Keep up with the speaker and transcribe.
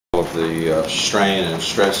of the strain and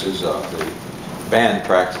stresses of the band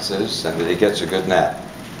practices, and that he gets a good nap.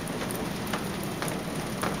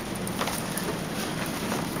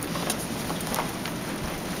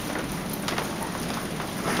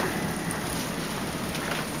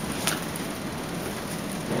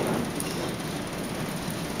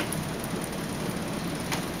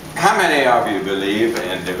 How many of you believe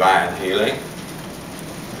in divine healing?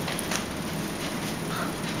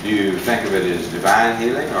 Do you think of it as divine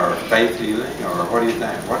healing or faith healing, or what do you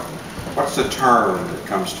think? What's the term that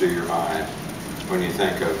comes to your mind when you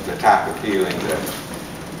think of the type of healing that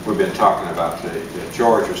we've been talking about, that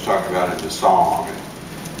George was talking about in the song, and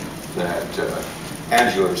that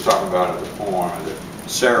Angela was talking about in the poem, and that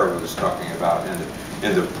Sarah was talking about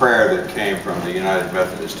in the prayer that came from the United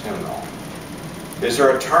Methodist hymnal? Is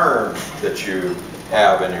there a term that you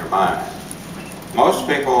have in your mind? Most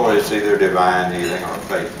people, it's either divine healing or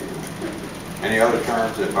faith healing. Any other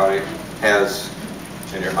terms that anybody has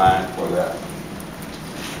in your mind for that?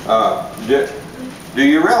 Do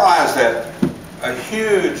you realize that a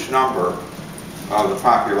huge number of the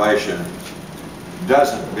population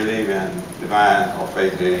doesn't believe in divine or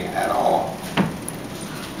faith healing at all?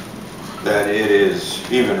 That it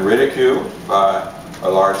is even ridiculed by a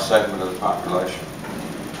large segment of the population.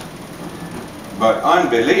 But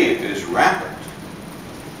unbelief is rampant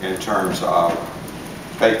in terms of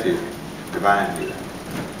faith healing, divine healing.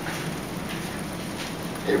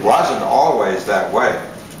 It wasn't always that way.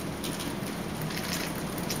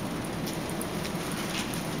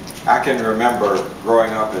 I can remember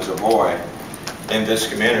growing up as a boy in this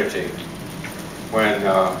community when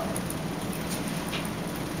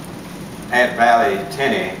Aunt Valley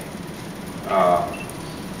Tinney,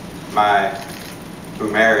 who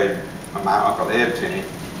married my Uncle Ed Tinney,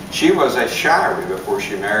 she was a Shirey before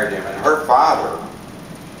she married him, and her father,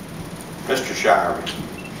 Mr. Shirey,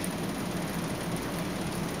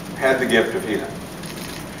 had the gift of healing.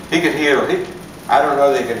 He could heal. I don't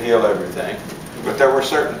know that he could heal everything, but there were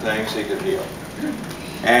certain things he could heal.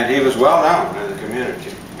 And he was well known in the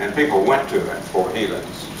community, and people went to him for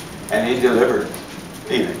healings, and he delivered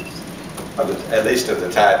healings, at least of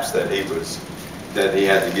the types that he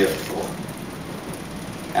had the gift for.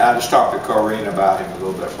 And I just talked to Corrine about him a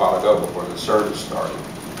little bit a while ago before the service started.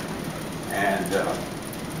 And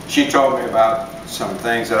she told me about some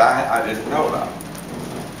things that I didn't know about.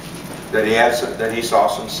 That he saw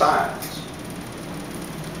some signs.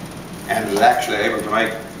 And was actually able to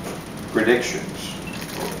make predictions,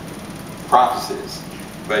 prophecies,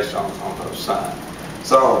 based on those signs.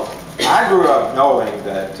 So I grew up knowing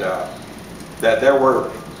that there were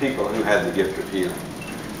people who had the gift of healing.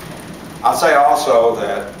 I'll say also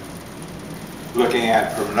that, looking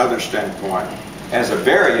at it from another standpoint, as a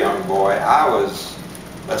very young boy, I was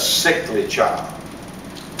a sickly child.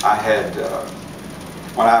 I had,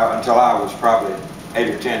 until I was probably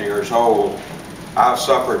 8 or 10 years old, I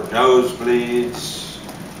suffered nosebleeds,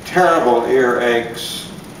 terrible earaches,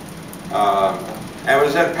 and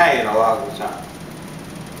was in pain a lot of the time.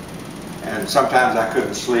 And sometimes I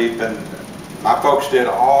couldn't sleep, and my folks did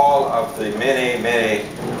all of the many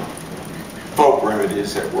folk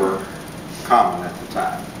remedies that were common at the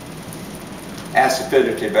time.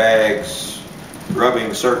 Acidity bags,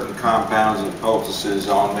 rubbing certain compounds and poultices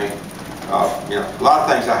on me. A lot of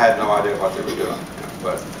things I had no idea what they were doing.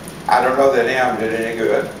 But I don't know that them did any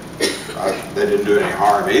good. They didn't do any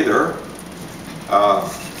harm either.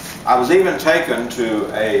 I was even taken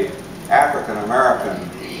to a African American.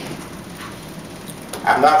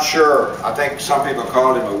 I'm not sure. I think some people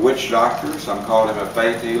called him a witch doctor. Some called him a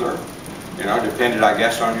faith healer. Depended, I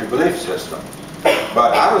guess, on your belief system.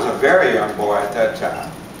 But I was a very young boy at that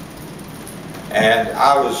time. And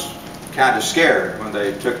I was kind of scared when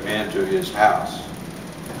they took me into his house.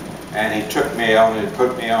 And he took me on and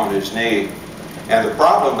put me on his knee. And the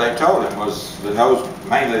problem, they told him, was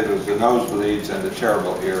mainly it was the nosebleeds and the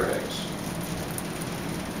terrible earaches.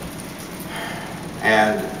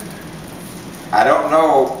 And I don't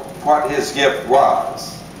know what his gift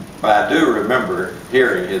was, but I do remember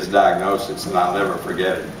hearing his diagnosis, and I'll never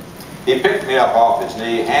forget it. He picked me up off his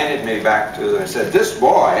knee, handed me back to them, and said, "This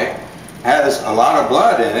boy has a lot of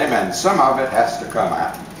blood in him, and some of it has to come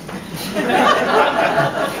out."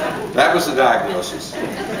 That was the diagnosis.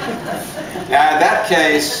 Now, in that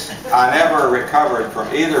case, I never recovered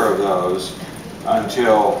from either of those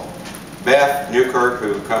until Beth Newkirk,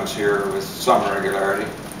 who comes here with some regularity,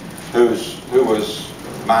 who was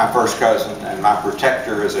my first cousin and my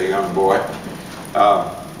protector as a young boy.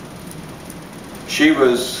 She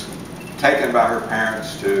was taken by her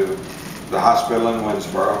parents to the hospital in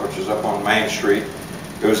Winnsboro, which is up on Main Street,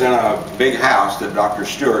 It was in a big house that Dr.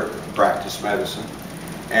 Stewart practiced medicine,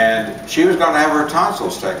 and she was going to have her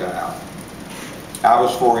tonsils taken out. I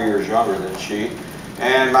was 4 years younger than she,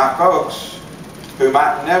 and my folks, who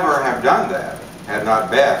might never have done that, had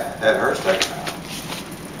not Beth had hers taken out.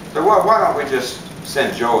 So well, why don't we just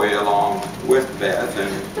send Joey along with Beth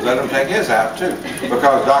and let him take his out too?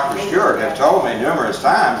 Because Dr. Stewart had told me numerous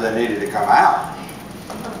times they needed to come out.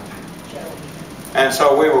 And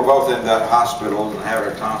so we were both in that hospital and had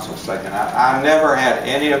our tonsils taken out. I never had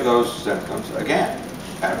any of those symptoms again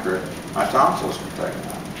after my tonsils were taken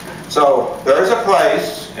out. So there is a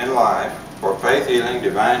place in life for faith healing,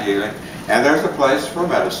 divine healing, and there's a place for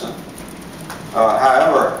medicine.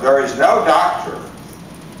 However, there is no doctor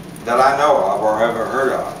that I know of or ever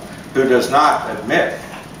heard of who does not admit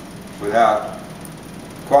without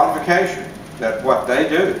qualification that what they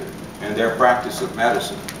do in their practice of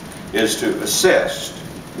medicine is to assist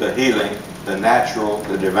the healing, the natural,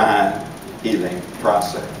 the divine healing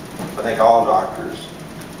process. I think all doctors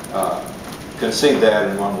concede that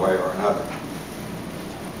in one way or another.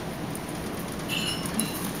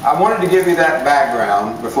 I wanted to give you that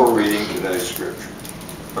background before reading today's scripture,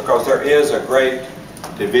 because there is a great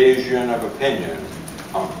division of opinion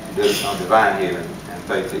on divine healing and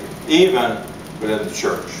faith healing, even within the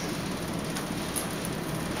church.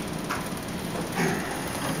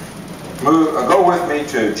 Go with me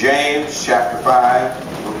to James chapter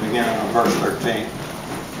 5. We'll begin on verse 13.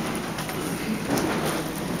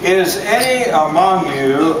 Is any among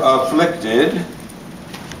you afflicted?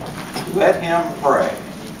 Let him pray.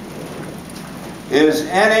 Is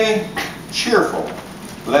any cheerful?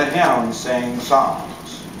 Let him sing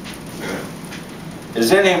psalms.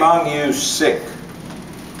 Is any among you sick?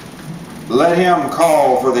 Let him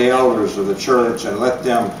call for the elders of the church and let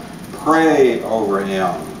them pray over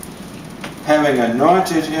him, having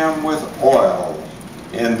anointed him with oil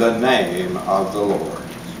in the name of the Lord.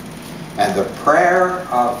 And the prayer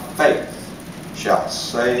of faith shall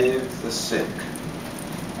save the sick.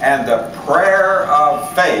 And the prayer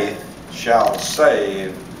of faith shall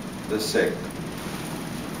save the sick.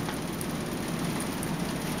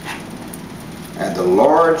 And the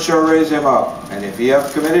Lord shall raise him up, and if he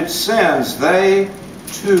have committed sins, they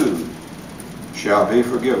too shall be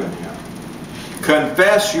forgiven him.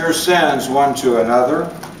 Confess your sins one to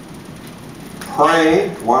another. Pray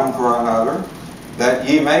one for another, that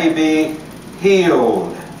ye may be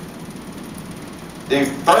healed. The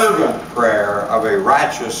fervent prayer of a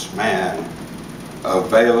righteous man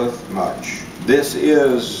availeth much. This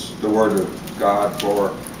is the word of God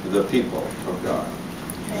for the people of God.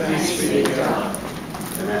 Thanks be to God.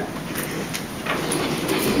 Amen.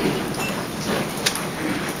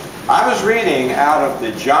 I was reading out of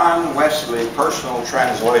the John Wesley personal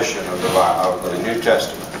translation of the New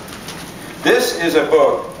Testament. This is a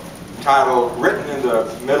book titled, written in the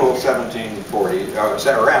middle of 1740,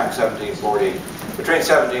 around 1740, between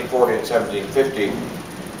 1740 and 1750,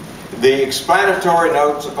 the explanatory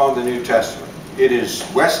notes upon the New Testament. It is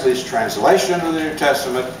Wesley's translation of the New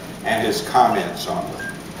Testament and his comments on it.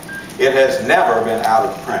 It has never been out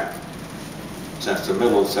of print since the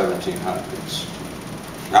middle of 1700s.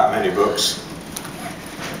 Not many books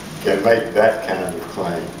can make that kind of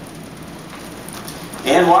claim.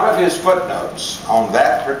 In one of his footnotes on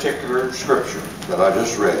that particular scripture that I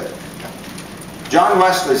just read, John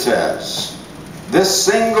Wesley says, this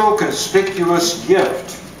single conspicuous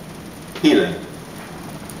gift, healing,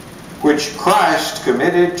 which Christ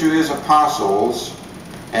committed to his apostles,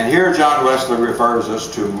 and here John Wesley refers us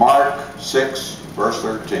to Mark 6, verse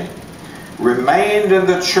 13, remained in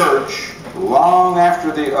the church long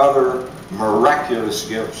after the other miraculous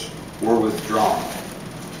gifts were withdrawn.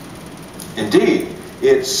 Indeed,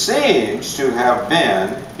 it seems to have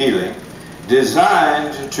been, healing,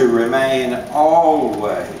 designed to remain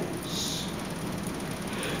always.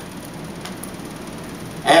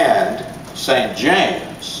 And St.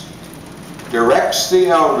 James directs the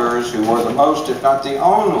elders, who were the most, if not the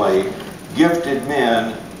only, gifted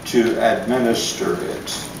men to administer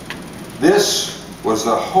it. This was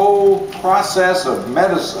the whole process of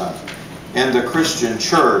medicine in the Christian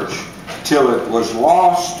church till it was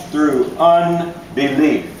lost through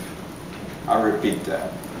unbelief. I repeat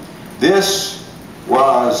that. This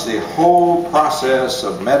was the whole process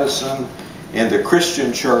of medicine in the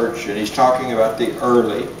Christian church, and he's talking about the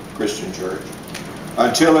early Christian church,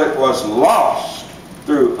 until it was lost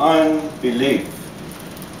through unbelief.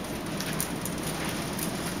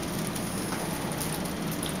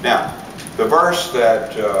 Now, the verse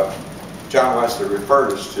that John Wesley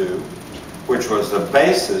referred us to, which was the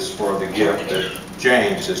basis for the gift that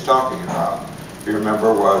James is talking about, if you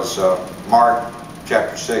remember, was Mark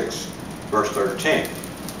chapter 6, verse 13.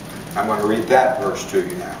 I'm going to read that verse to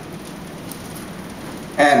you now.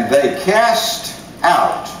 And they cast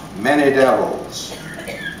out many devils,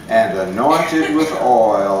 and anointed with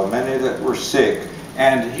oil many that were sick,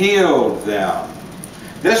 and healed them.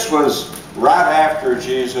 This was right after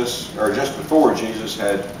Jesus, or just before Jesus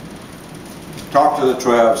had talked to the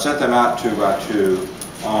 12, sent them out 2 by 2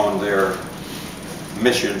 on their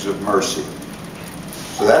missions of mercy.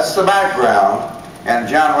 So that's the background, and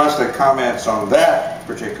John Wesley comments on that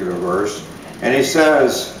particular verse, and he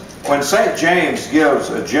says, when St. James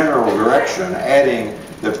gives a general direction, adding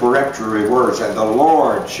the peremptory words, and the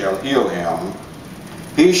Lord shall heal him,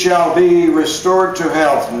 he shall be restored to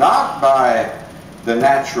health, not by the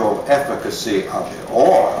natural efficacy of the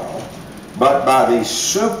oil, but by the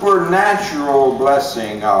supernatural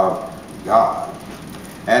blessing of God.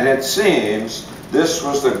 And it seems this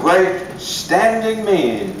was the great standing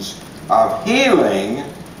means of healing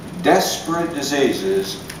desperate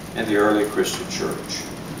diseases in the early Christian church.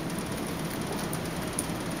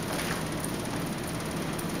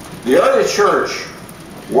 The early church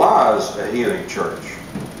was a healing church.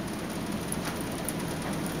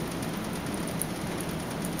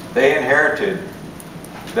 They inherited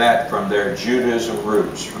that from their Judaism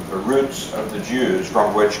roots, from the roots of the Jews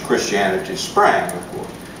from which Christianity sprang, of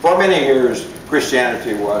course. For many years,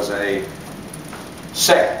 Christianity was a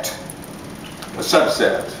sect, a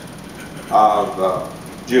subset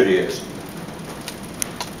of Judaism.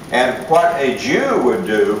 And what a Jew would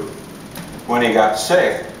do when he got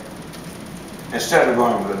sick, instead of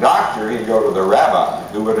going to the doctor, he'd go to the rabbi,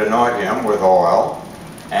 who would anoint him with oil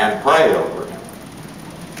and pray over him.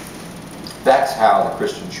 That's how the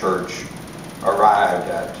Christian church arrived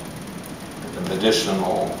at the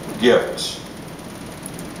medicinal gifts,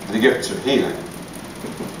 the gifts of healing.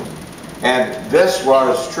 And this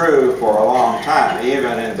was true for a long time.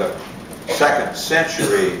 Even in the 2nd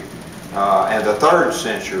century and the 3rd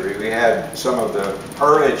century, we had some of the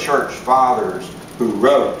early church fathers who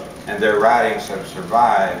wrote, and their writings have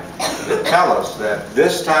survived, that tell us that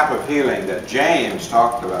this type of healing that James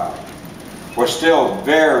talked about was still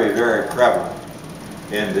very, very prevalent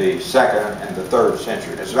in the 2nd and the 3rd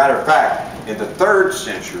century. As a matter of fact, in the 3rd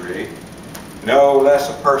century, no less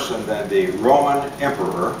a person than the Roman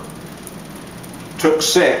emperor took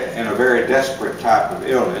sick in a very desperate type of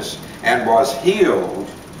illness and was healed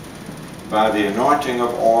by the anointing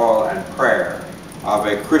of oil and prayer of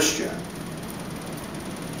a Christian.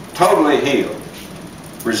 Totally healed,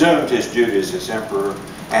 resumed his duties as emperor,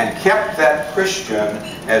 and kept that Christian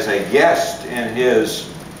as a guest in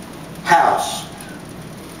his house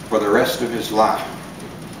for the rest of his life.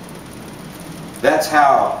 That's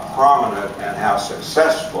how prominent and how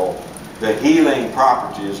successful the healing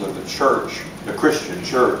properties of the church, the Christian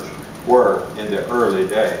church, were in the early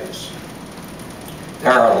days.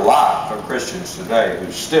 There are a lot of Christians today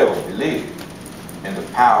who still believe in the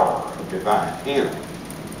power of divine healing.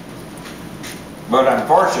 But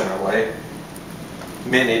unfortunately,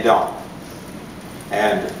 many don't.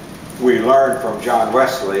 And we learned from John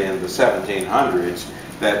Wesley in the 1700s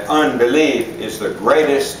that unbelief is the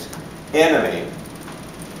greatest enemy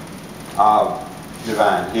of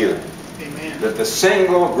divine healing. Amen. That the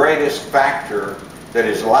single greatest factor that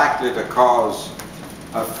is likely to cause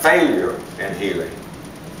a failure in healing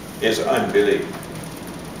is unbelief.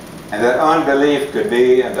 And that unbelief could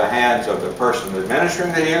be in the hands of the person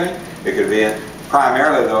administering the healing. It could be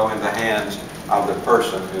primarily, though, in the hands of the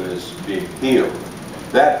person who is being healed.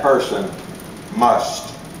 That person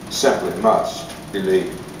must, simply must,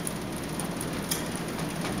 believe.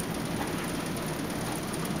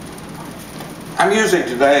 I'm using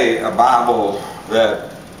today a Bible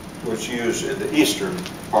that was used in the eastern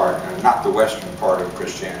part, and not the western part of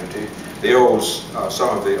Christianity. The old,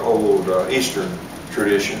 some of the old eastern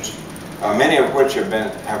traditions, many of which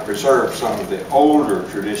have preserved some of the older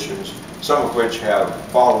traditions, some of which have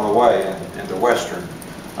fallen away in the western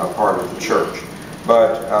part of the church.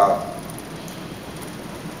 But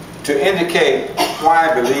to indicate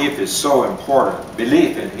why belief is so important,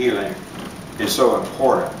 belief in healing is so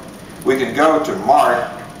important, we can go to Mark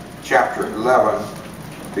chapter 11,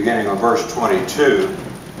 beginning on verse 22.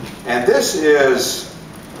 And this is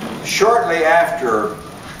shortly after,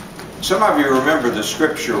 some of you remember the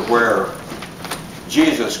scripture where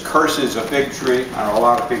Jesus curses a fig tree. I know a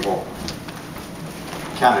lot of people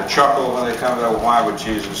kind of chuckle when they come to, why would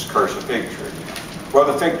Jesus curse a fig tree?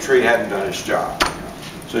 Well, the fig tree hadn't done its job.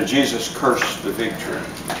 So Jesus cursed the fig tree.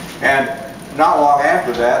 And not long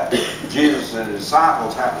after that, Jesus and his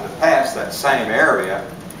disciples happened to pass that same area.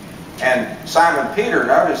 And Simon Peter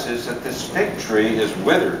notices that this fig tree is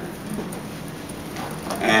withered.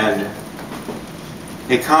 And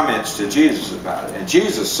he comments to Jesus about it. And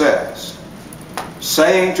Jesus says,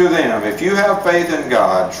 saying to them, if you have faith in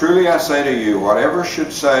God, truly I say to you, whoever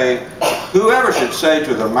should say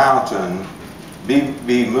to the mountain,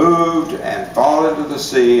 be moved and fall into the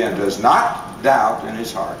sea, and does not doubt in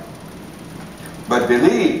his heart, but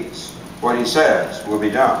believes what he says will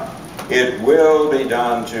be done, it will be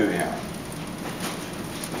done to him.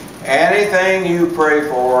 Anything you pray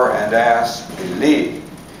for and ask, believe,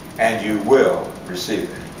 and you will receive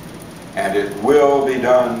it, and it will be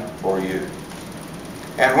done for you.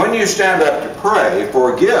 And when you stand up to pray,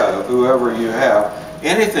 forgive whoever you have,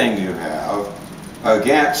 anything you have,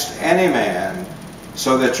 against any man,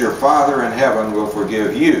 so that your Father in heaven will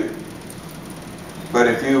forgive you. But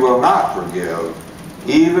if you will not forgive,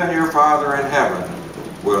 even your Father in heaven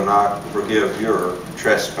will not forgive your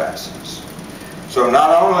trespasses. So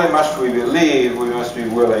not only must we believe, we must be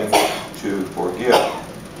willing to forgive.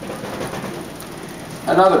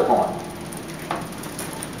 Another point.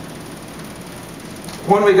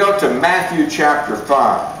 When we go to Matthew chapter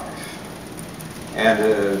 5,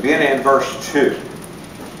 and beginning in verse 2,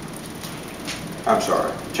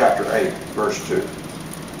 chapter 8, verse 2.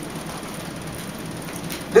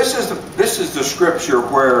 This is the scripture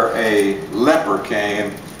where a leper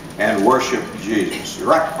came and worshipped Jesus.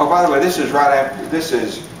 Right? Oh, by the way, this is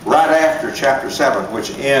right after chapter 7,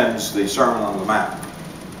 which ends the Sermon on the Mount.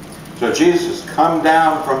 So Jesus has come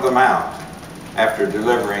down from the mount after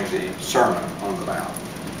delivering the Sermon on the Mount.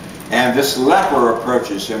 And this leper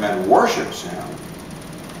approaches him and worships him.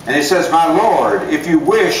 And he says, my Lord, if you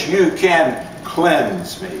wish, you can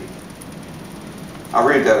cleanse me. I'll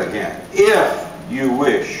read that again. If you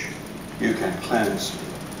wish, you can cleanse me.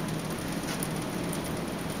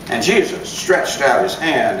 And Jesus stretched out his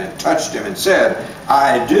hand and touched him and said,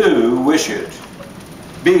 I do wish it.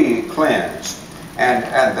 Be cleansed. And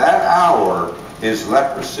at that hour, his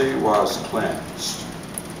leprosy was cleansed.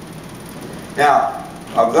 Now,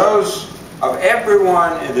 of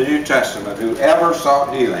everyone in the New Testament who ever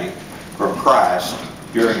sought healing from Christ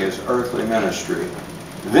during his earthly ministry,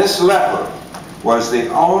 this leper was the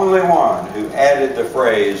only one who added the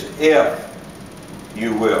phrase, if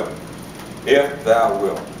you will. If thou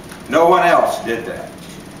wilt. No one else did that.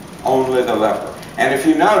 Only the leper. And if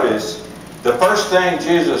you notice, the first thing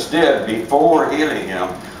Jesus did before healing him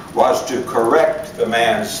was to correct the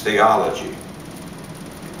man's theology.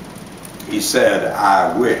 He said,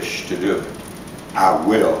 I wish to do it. I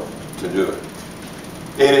will to do it.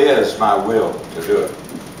 It is my will to do it.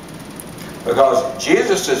 Because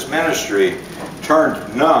Jesus' ministry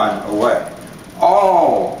turned none away.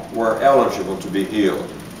 All were eligible to be healed.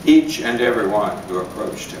 Each and every one who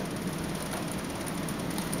approached him.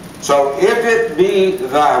 So if it be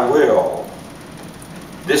thy will,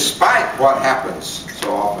 despite what happens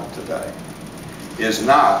so often today, is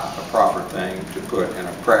not a proper thing to put in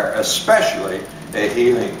a prayer, especially a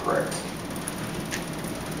healing prayer.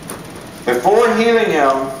 Before healing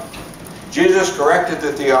him, Jesus corrected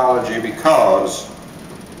the theology because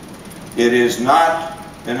it is not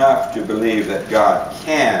enough to believe that God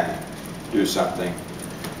can do something.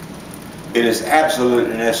 It is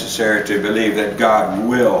absolutely necessary to believe that God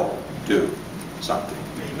will do something.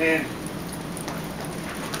 Amen.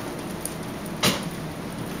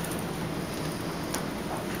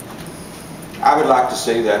 I would like to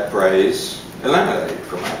see that phrase eliminated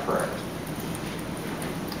from our prayers.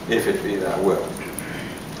 If it be thy will.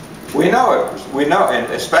 We know it. We know, and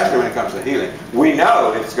especially when it comes to healing, we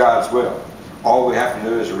know it's God's will. All we have to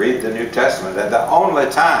do is read the New Testament. And the only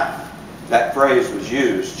time that phrase was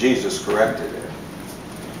used, Jesus corrected it.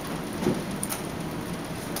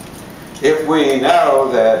 If we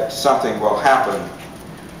know that something will happen,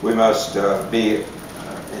 we must be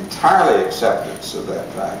entirely acceptance of that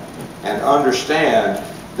fact and understand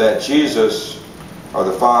that Jesus or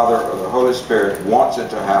the Father or the Holy Spirit wants it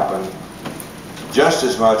to happen just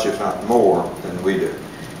as much, if not more, than we do.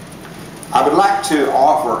 I would like to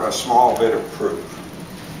offer a small bit of proof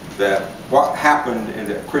that what happened in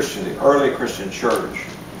the early Christian church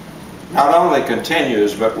not only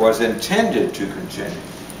continues, but was intended to continue.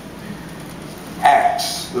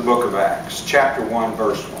 Acts, the book of Acts, chapter 1,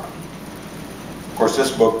 verse 1. Of course,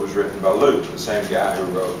 this book was written by Luke, the same guy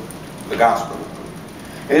who wrote the Gospel of Luke.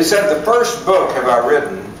 And he said, the first book have I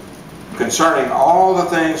written concerning all the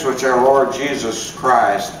things which our Lord Jesus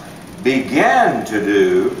Christ began to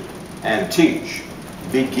do and teach.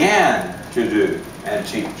 Began to do and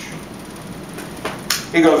teach.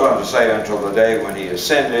 He goes on to say, until the day when he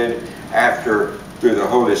ascended, after through the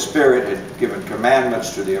Holy Spirit had given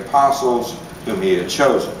commandments to the apostles whom he had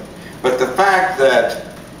chosen. But the fact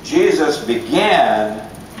that Jesus began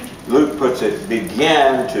Luke puts it,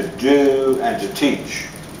 began to do and to teach.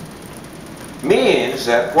 Means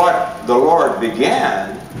that what the Lord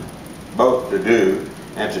began both to do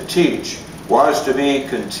and to teach was to be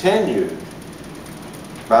continued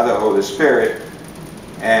by the Holy Spirit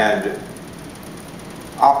and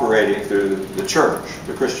operating through the church,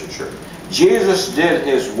 the Christian church. Jesus did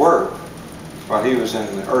his work while he was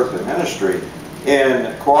in the earthly ministry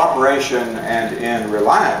in cooperation and in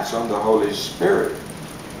reliance on the Holy Spirit,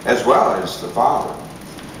 as well as the Father.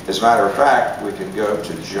 As a matter of fact, we can go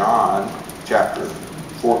to John chapter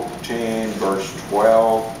 14, verse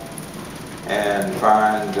 12, and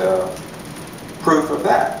find proof of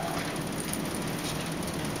that.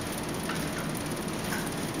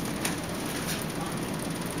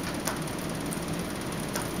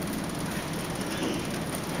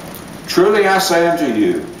 Truly I say unto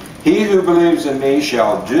you, he who believes in me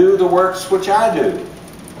shall do the works which I do,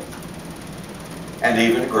 and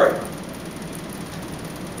even greater.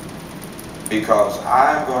 Because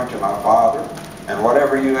I am going to my Father, and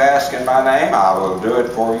whatever you ask in my name, I will do it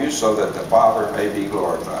for you, so that the Father may be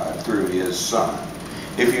glorified through his Son.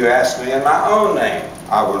 If you ask me in my own name,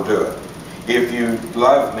 I will do it. If you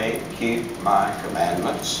love me, keep my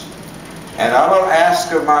commandments. And I will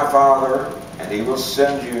ask of my Father, and he will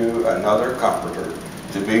send you another Comforter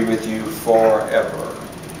to be with you forever.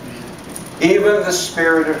 Even the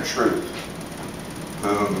Spirit of truth,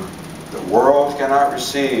 whom the world cannot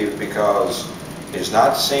receive because it has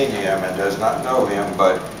not seen him and does not know him,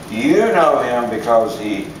 but you know him because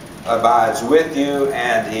he abides with you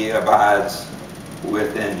and he abides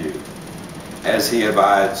within you, as he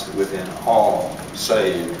abides within all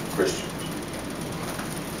saved Christians.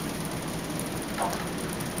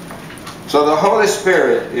 So the Holy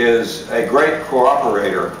Spirit is a great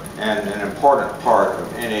cooperator and an important part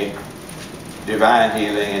of any divine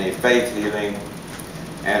healing, any faith healing,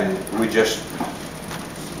 and we just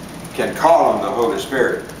can call on the Holy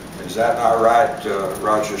Spirit. Is that not right,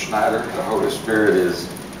 Roger Schneider? The Holy Spirit is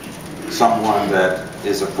someone that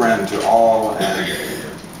is a friend to all, and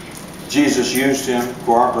Jesus used him,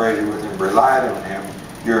 cooperated with him, relied on him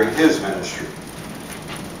during his ministry.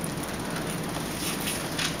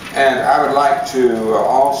 And I would like to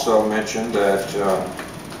also mention that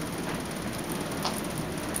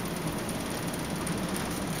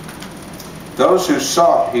those who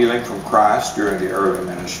sought healing from Christ during the early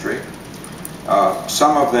ministry,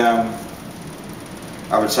 some of them,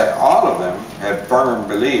 I would say all of them, had firm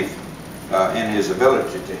belief in his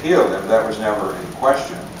ability to heal them. That was never in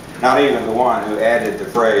question. Not even the one who added the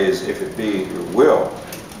phrase, "if it be your will."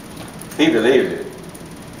 He believed it.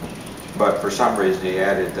 But for some reason he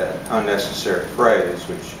added that unnecessary phrase,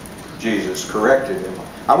 which Jesus corrected him.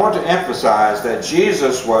 I want to emphasize that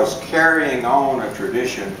Jesus was carrying on a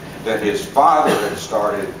tradition that his Father had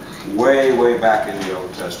started way, way back in the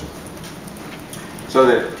Old Testament. So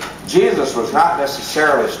that Jesus was not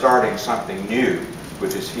necessarily starting something new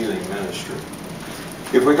with his healing ministry.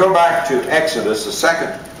 If we go back to Exodus, the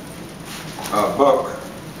second book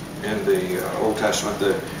in the Old Testament,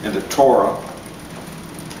 in the Torah,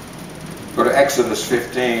 go to Exodus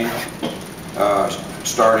 15,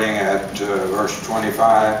 starting at verse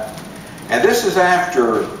 25. And this is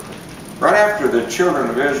right after the children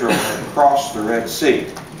of Israel had crossed the Red Sea.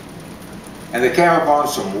 And they came upon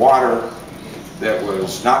some water that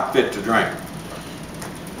was not fit to drink.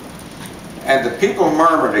 And the people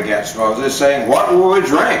murmured against Moses, saying, "What will we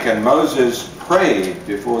drink?" And Moses prayed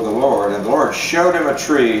before the Lord, and the Lord showed him a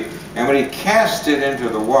tree, and when he cast it into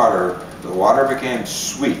the water became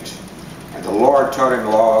sweet. And the Lord taught him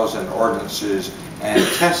laws and ordinances, and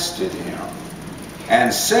tested him,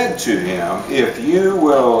 and said to him, "If you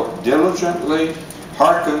will diligently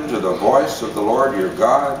hearken to the voice of the Lord your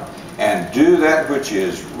God, and do that which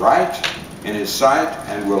is right in his sight,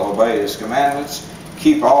 and will obey his commandments,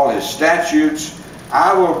 keep all his statutes,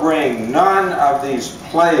 I will bring none of these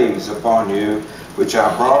plagues upon you, which I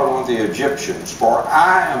brought on the Egyptians, for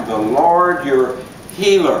I am the Lord your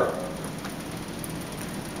healer."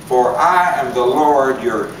 For I am the Lord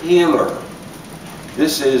your healer.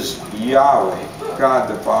 This is Yahweh, God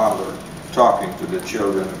the Father, talking to the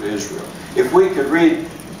children of Israel. If we could read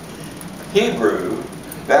Hebrew,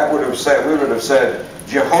 that would have said, we would have said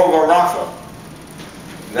Jehovah Rapha.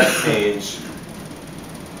 That means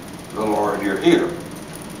the Lord your healer.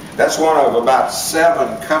 That's one of about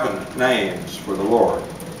 7 covenant names for the Lord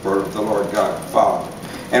God the Father.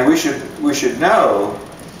 And we should know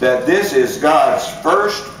that this is God's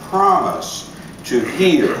first promise to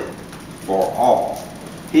heal for all.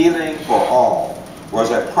 Healing for all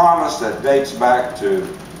was a promise that dates back to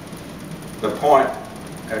the point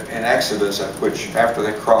in Exodus, which after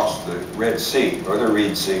they crossed the Red Sea, or the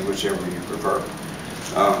Reed Sea, whichever you prefer.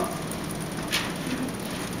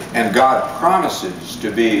 And God promises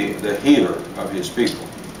to be the healer of His people,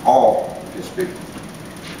 all of His people.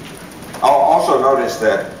 I'll also notice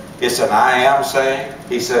that it's an I am saying.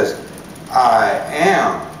 He says, I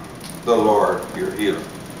am the Lord your healer.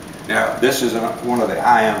 Now, this is one of the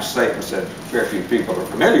I am statements that very few people are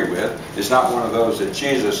familiar with. It's not one of those that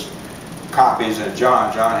Jesus copies in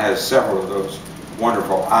John. John has several of those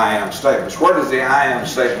wonderful I am statements. Where does the I am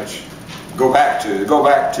statements go back to? They go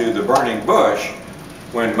back to the burning bush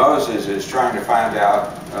when Moses is trying to find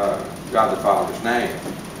out God the Father's name.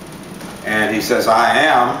 And he says, I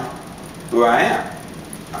am who I am.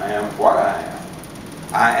 I am what I am.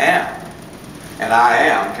 I am. And I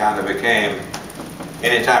am kind of became,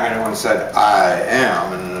 anytime anyone said I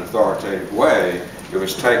am in an authoritative way, it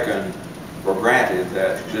was taken for granted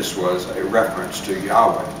that this was a reference to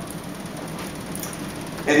Yahweh.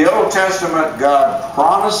 In the Old Testament, God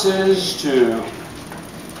promises to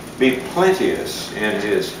be plenteous in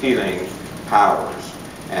His healing powers,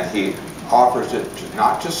 and He offers it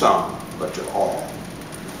not to some, but to all.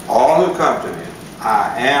 All who come to Him,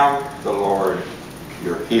 I am the Lord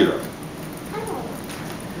your healer.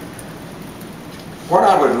 What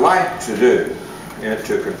I would like to do is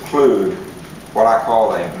to conclude what I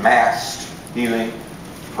call a massed healing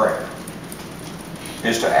prayer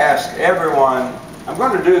is to ask everyone, I'm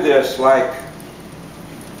going to do this like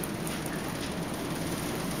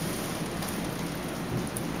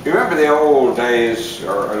you remember the old days,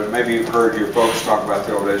 or maybe you've heard your folks talk about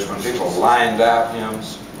the old days when people lined out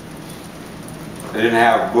hymns. They didn't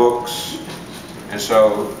have books, and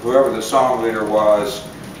so whoever the song leader was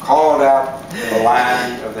called out the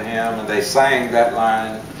line of the hymn, and they sang that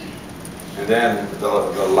line, and then the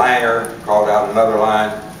langer called out another line,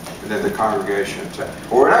 and then the congregation sang.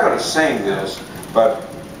 Well, we're not going to sing this, but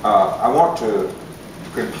I want to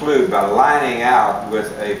conclude by lining out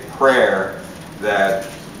with a prayer that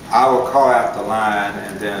I will call out the line,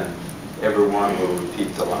 and then everyone will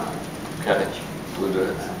repeat the line. Okay? We'll do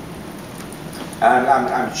it now. And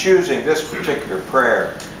I'm choosing this particular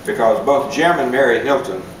prayer because both Jim and Mary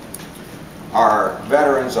Hilton are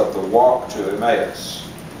veterans of the walk to Emmaus.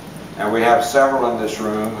 And we have several in this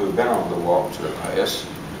room who've been on the walk to Emmaus.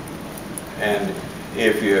 And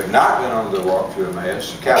if you have not been on the walk to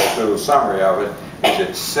Emmaus, a capsule summary of it is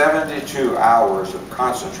it's 72 hours of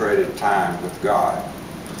concentrated time with God.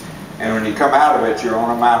 And when you come out of it, you're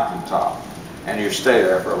on a mountaintop, and you stay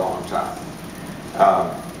there for a long time.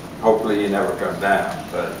 Hopefully you never come down,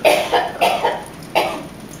 but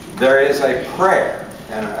there is a prayer,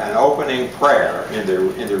 an opening prayer in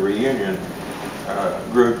the reunion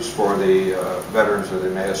groups for the veterans of the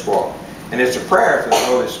Emmaus Walk. And it's a prayer to the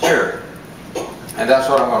Holy Spirit, and that's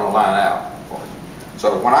what I'm going to line out for you.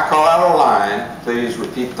 So when I call out a line, please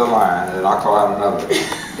repeat the line, and then I'll call out another.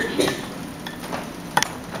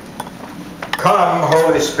 Come,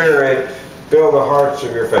 Holy Spirit, fill the hearts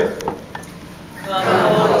of your faithful.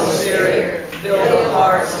 Come, Holy Spirit, fill the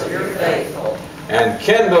hearts of your faithful. And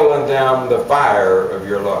kindle in them the fire of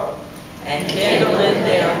your love. And kindle in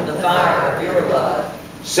them the fire of your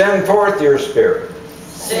love. Send forth your Spirit.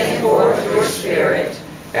 Send forth your Spirit.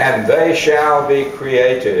 And they shall be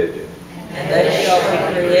created. And they shall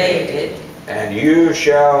be created. And you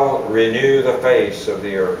shall renew the face of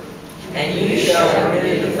the earth. And you shall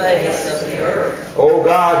renew the face of the earth. O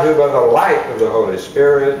God, who by the light of the Holy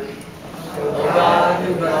Spirit, O God,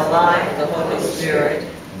 who by the light of the Holy Spirit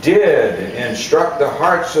did instruct the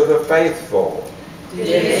hearts of the faithful,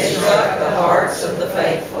 did instruct the hearts of the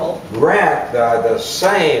faithful, grant by the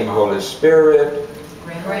same Holy Spirit,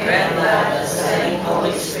 grant by the same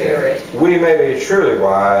Holy Spirit, we may be truly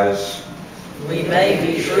wise, we may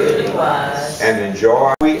be truly wise, and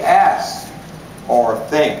enjoy. We ask or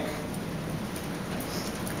think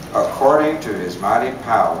according to His mighty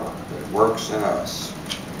power that works in us.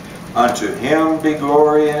 Unto Him be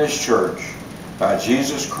glory in His church by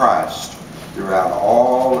Jesus Christ throughout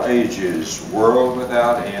all ages, world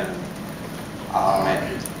without end.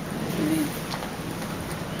 Amen.